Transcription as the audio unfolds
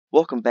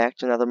Welcome back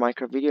to another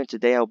Minecraft video, and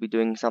today I'll be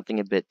doing something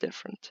a bit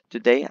different.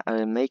 Today I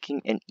am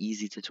making an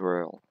easy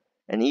tutorial.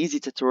 An easy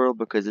tutorial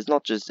because it's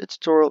not just a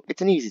tutorial,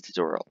 it's an easy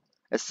tutorial.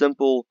 A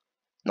simple,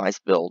 nice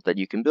build that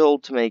you can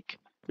build to make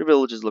your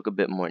villages look a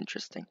bit more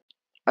interesting.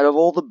 Out of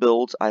all the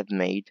builds I've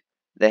made,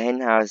 the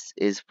henhouse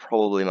is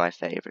probably my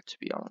favorite, to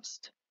be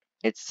honest.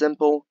 It's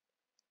simple,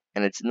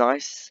 and it's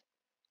nice,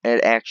 and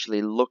it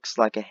actually looks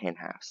like a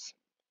henhouse.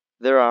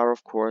 There are,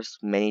 of course,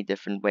 many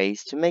different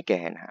ways to make a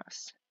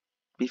henhouse.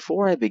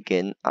 Before I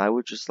begin, I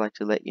would just like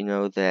to let you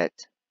know that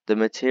the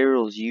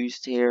materials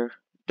used here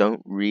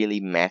don't really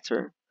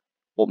matter.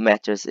 What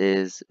matters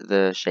is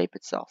the shape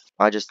itself.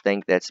 I just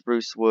think that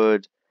spruce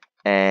wood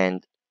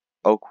and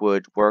oak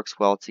wood works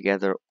well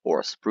together,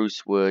 or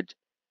spruce wood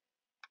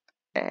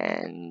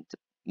and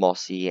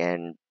mossy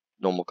and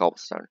normal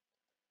cobblestone.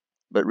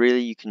 But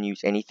really, you can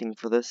use anything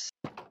for this.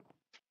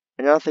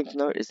 Another thing to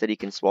note is that you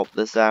can swap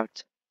this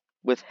out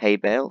with hay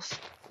bales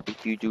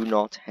if you do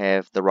not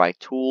have the right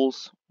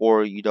tools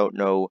or you don't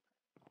know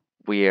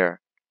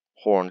where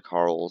horn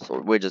corals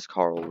or Widge's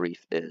coral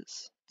reef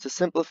is. To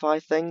simplify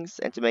things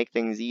and to make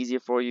things easier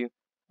for you,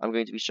 I'm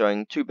going to be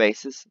showing two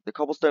bases, the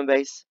cobblestone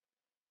base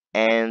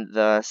and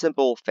the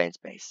simple fence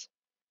base.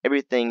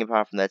 Everything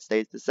apart from that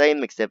stays the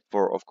same except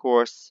for, of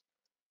course,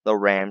 the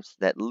ramps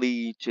that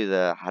lead to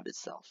the hut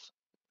itself.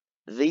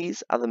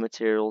 These are the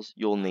materials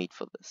you'll need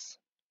for this.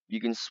 You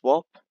can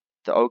swap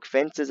the oak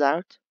fences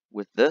out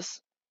with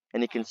this,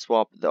 and you can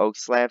swap the oak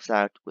slabs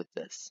out with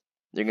this.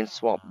 You can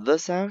swap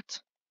this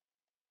out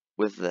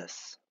with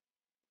this.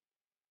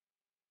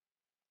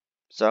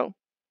 So,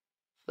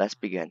 let's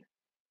begin.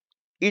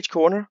 Each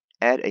corner,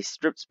 add a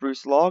stripped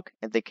spruce log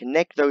and then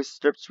connect those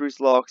stripped spruce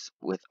logs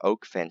with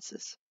oak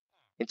fences.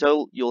 In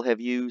total, you'll have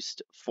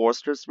used 4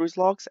 stripped spruce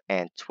logs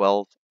and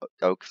 12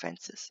 oak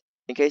fences.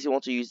 In case you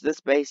want to use this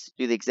base,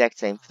 do the exact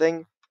same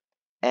thing.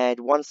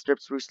 Add 1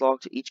 stripped spruce log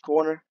to each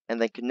corner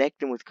and then connect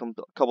them with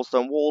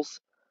cobblestone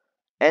walls,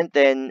 and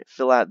then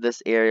fill out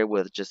this area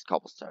with just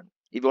cobblestone.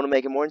 If you want to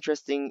make it more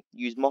interesting,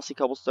 use mossy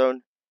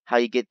cobblestone. How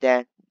you get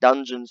that?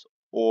 Dungeons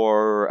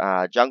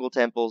or jungle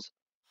temples,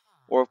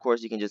 or of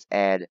course you can just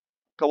add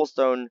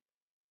cobblestone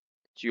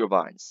to your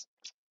vines.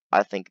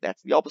 I think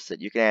that's the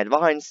opposite. You can add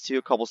vines to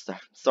your cobblestone.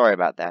 Sorry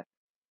about that.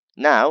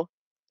 Now,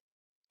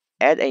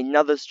 add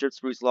another stripped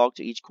spruce log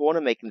to each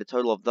corner, making the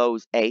total of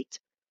those 8.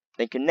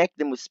 Then connect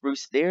them with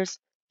spruce stairs,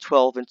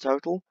 12 in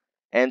total,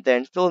 and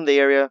then fill in the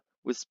area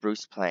with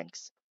spruce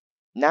planks.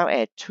 Now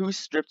add 2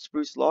 stripped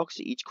spruce logs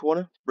to each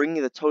corner,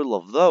 bringing the total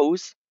of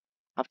those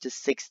up to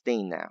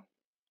 16 now.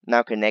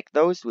 Now connect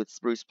those with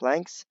spruce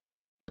planks,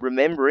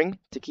 remembering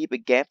to keep a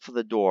gap for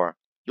the door.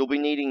 You'll be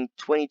needing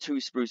 22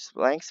 spruce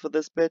planks for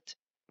this bit.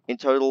 In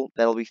total,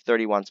 that'll be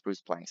 31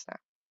 spruce planks now.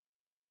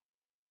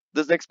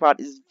 This next part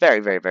is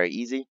very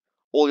easy.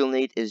 All you'll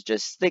need is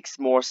just 6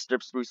 more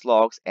stripped spruce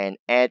logs and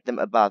add them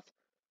above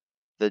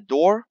the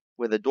door,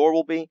 where the door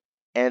will be,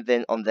 and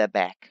then on their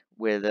back,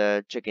 where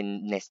the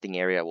chicken nesting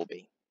area will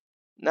be.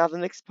 Now the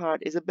next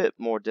part is a bit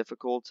more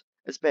difficult,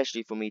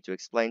 especially for me to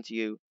explain to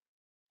you.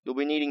 You'll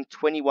be needing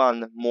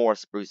 21 more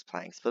spruce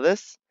planks for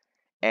this,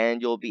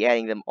 and you'll be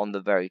adding them on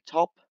the very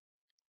top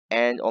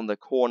and on the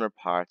corner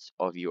parts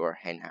of your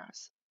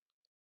henhouse.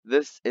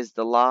 This is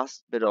the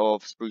last bit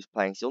of spruce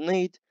planks you'll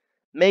need,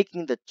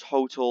 making the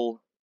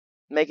total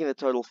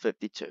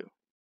 52.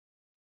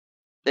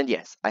 And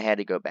yes, I had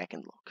to go back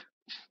and look.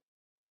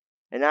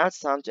 And now it's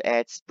time to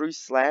add spruce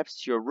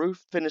slabs to your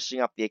roof, finishing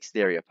up the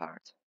exterior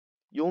part.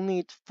 You'll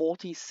need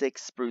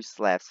 46 spruce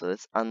slabs for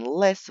this,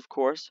 unless, of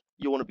course,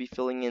 you want to be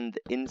filling in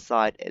the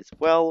inside as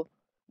well,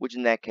 which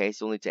in that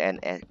case, you'll need to add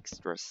an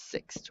extra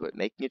 6 to it,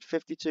 making it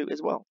 52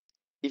 as well.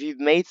 If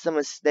you've made some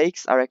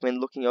mistakes, I recommend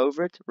looking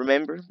over it.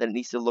 Remember that it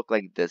needs to look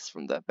like this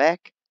from the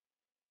back,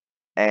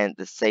 and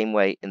the same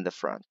way in the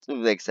front,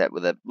 except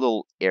with a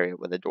little area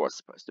where the door is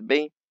supposed to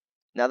be.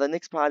 Now the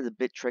next part is a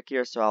bit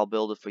trickier, so I'll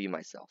build it for you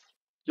myself.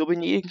 You'll be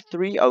needing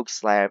 3 oak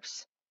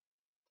slabs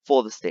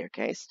for the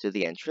staircase to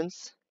the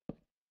entrance.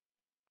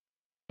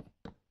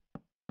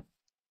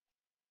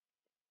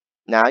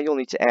 Now you'll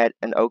need to add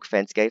an oak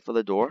fence gate for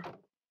the door.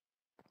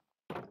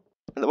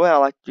 And the way I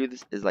like to do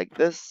this is like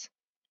this.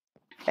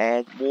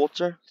 Add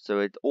water so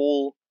it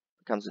all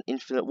becomes an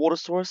infinite water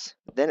source.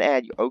 Then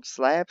add your oak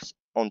slabs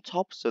on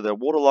top so they're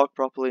waterlogged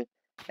properly.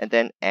 And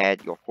then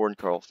add your horn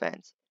coral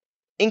fans.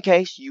 In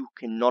case you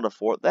cannot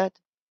afford that,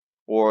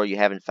 or you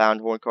haven't found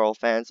horn coral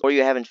fans, or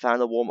you haven't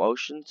found a warm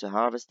ocean to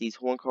harvest these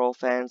horn coral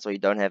fans, or you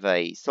don't have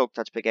a silk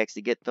touch pickaxe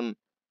to get them,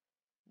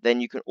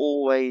 then you can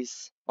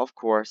always, of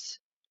course,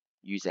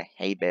 use a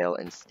hay bale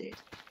instead.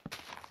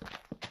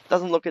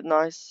 Doesn't look it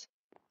nice,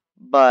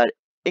 but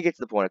it gets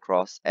the point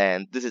across,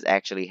 and this is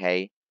actually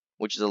hay,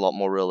 which is a lot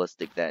more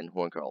realistic than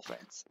horn coral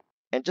fans.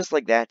 And just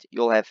like that,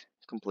 you'll have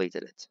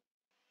completed it.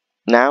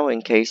 Now,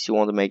 in case you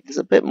want to make this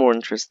a bit more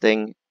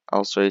interesting,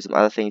 I'll show you some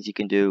other things you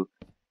can do.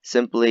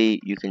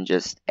 Simply, you can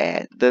just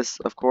add this,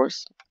 of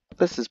course.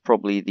 This is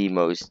probably the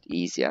most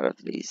easy out of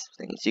these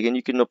things.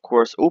 You can of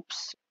course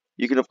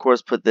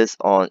put this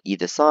on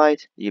either side.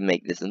 You can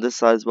make this on this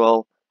side as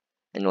well.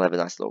 and you'll have a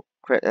nice little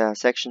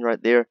section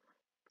right there.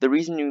 The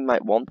reason you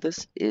might want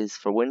this is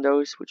for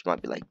windows, which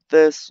might be like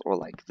this or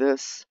like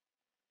this.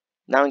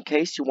 Now, in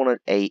case you wanted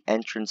a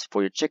entrance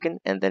for your chicken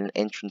and then an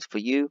entrance for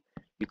you,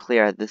 you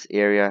clear out this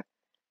area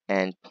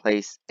and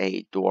place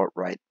a door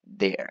right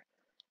there.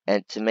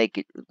 And to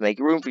make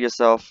room for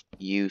yourself,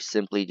 you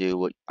simply do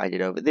what I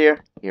did over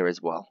there here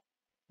as well.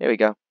 There we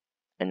go.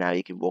 And now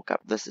you can walk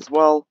up this as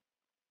well.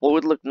 What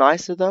would look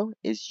nicer though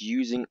is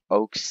using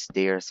oak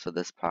stairs for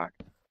this part,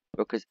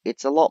 because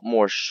it's a lot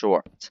more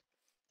short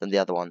than the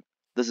other one.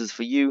 This is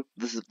for you,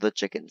 this is for the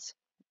chickens.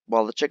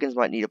 While the chickens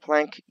might need a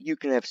plank, you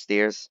can have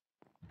stairs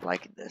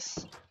like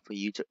this for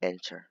you to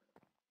enter.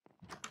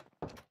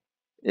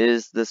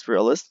 Is this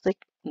realistic?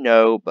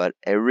 No, but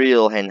a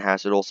real hen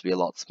house would also be a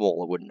lot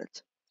smaller, wouldn't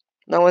it?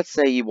 Now let's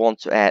say you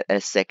want to add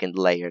a second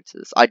layer to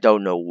this. I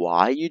don't know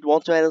why you'd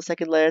want to add a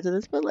second layer to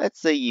this, but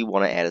let's say you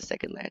want to add a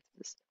second layer to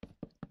this.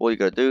 All you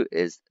gotta do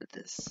is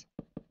this.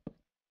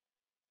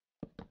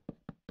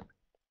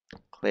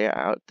 Clear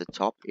out the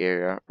top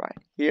area right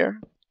here.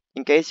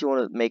 In case you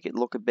want to make it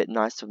look a bit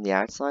nice from the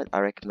outside,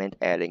 I recommend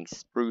adding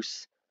strip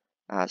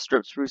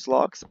spruce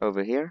logs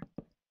over here,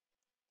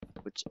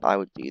 which I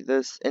would do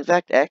this. In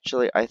fact,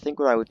 actually, I think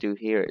what I would do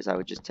here is I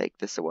would just take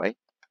this away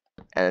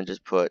and then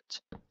just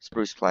put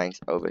spruce planks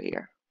over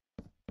here.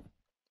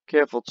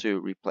 Careful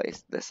to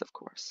replace this, of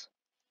course.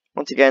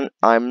 Once again,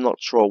 I'm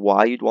not sure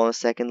why you'd want a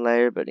second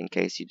layer, but in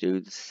case you do,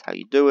 this is how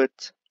you do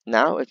it.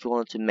 Now, if you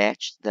wanted to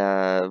match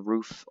the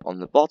roof on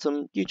the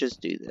bottom, you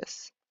just do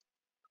this.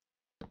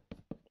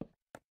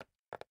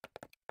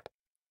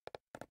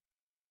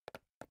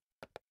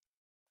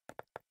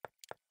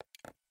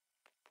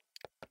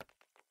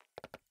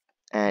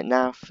 And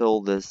now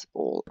fill this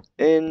all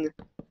in,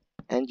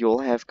 and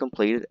you'll have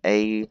completed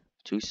a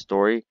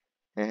 2-story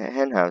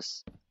hen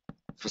house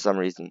for some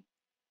reason.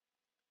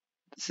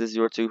 This is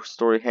your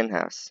 2-story hen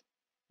house.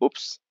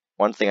 Oops,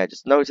 one thing I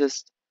just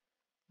noticed.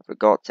 I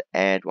forgot to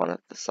add one of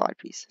the side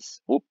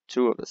pieces. Oop,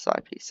 2 of the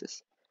side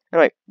pieces.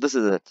 Anyway, this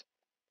is it.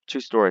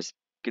 2 stories.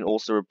 You can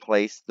also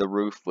replace the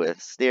roof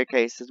with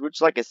staircases,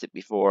 which, like I said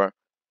before,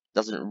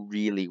 doesn't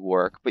really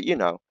work. But you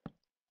know,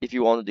 if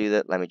you want to do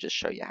that, let me just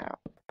show you how.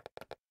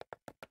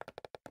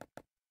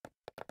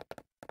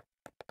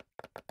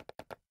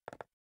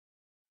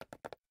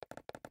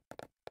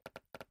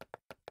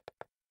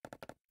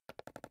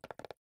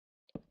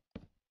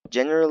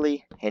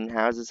 Generally, hen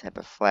houses have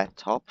a flat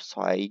top, so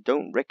I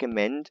don't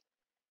recommend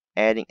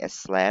adding a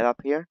slab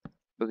up here,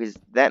 because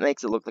that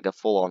makes it look like a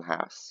full-on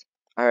house.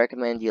 I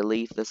recommend you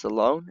leave this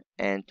alone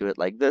and do it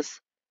like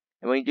this.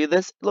 And when you do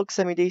this, it looks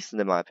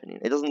semi-decent in my opinion.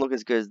 It doesn't look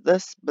as good as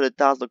this, but it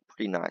does look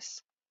pretty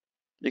nice.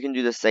 You can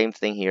do the same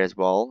thing here as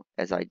well,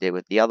 as I did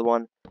with the other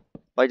one,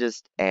 by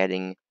just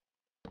adding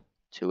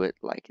to it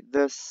like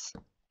this.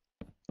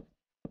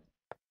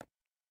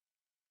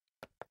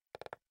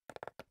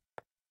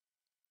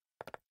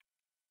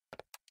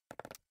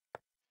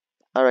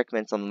 I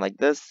recommend something like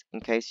this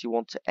in case you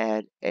want to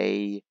add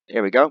a...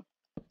 There we go.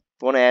 If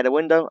you want to add a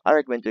window, I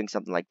recommend doing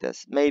something like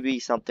this. Maybe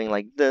something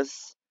like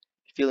this.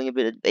 Feeling a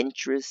bit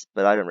adventurous,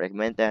 but I don't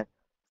recommend that.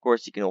 Of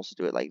course, you can also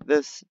do it like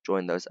this.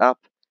 Join those up.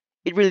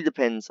 It really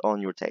depends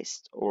on your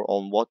taste or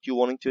on what you're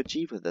wanting to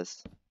achieve with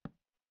this.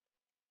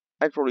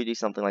 I'd probably do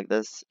something like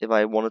this if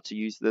I wanted to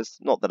use this.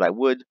 Not that I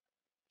would.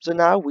 So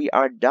now we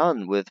are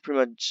done with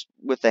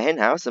the hen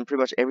house and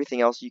pretty much everything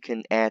else you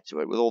can add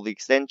to it with all the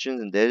extensions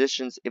and the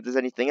additions. If there's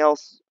anything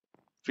else,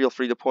 feel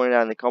free to point it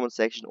out in the comment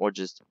section or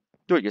just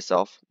do it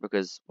yourself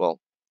because, well,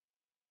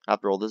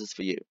 after all, this is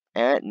for you.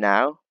 And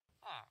now,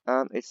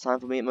 it's time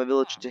for me and my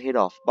village to head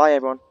off. Bye,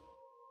 everyone.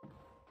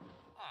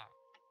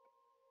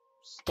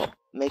 Stop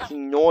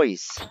making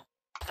noise.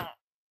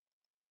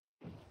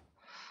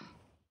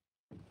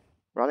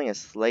 Running a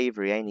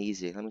slavery ain't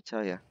easy, let me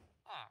tell you.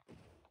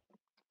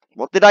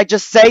 What did I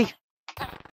just say?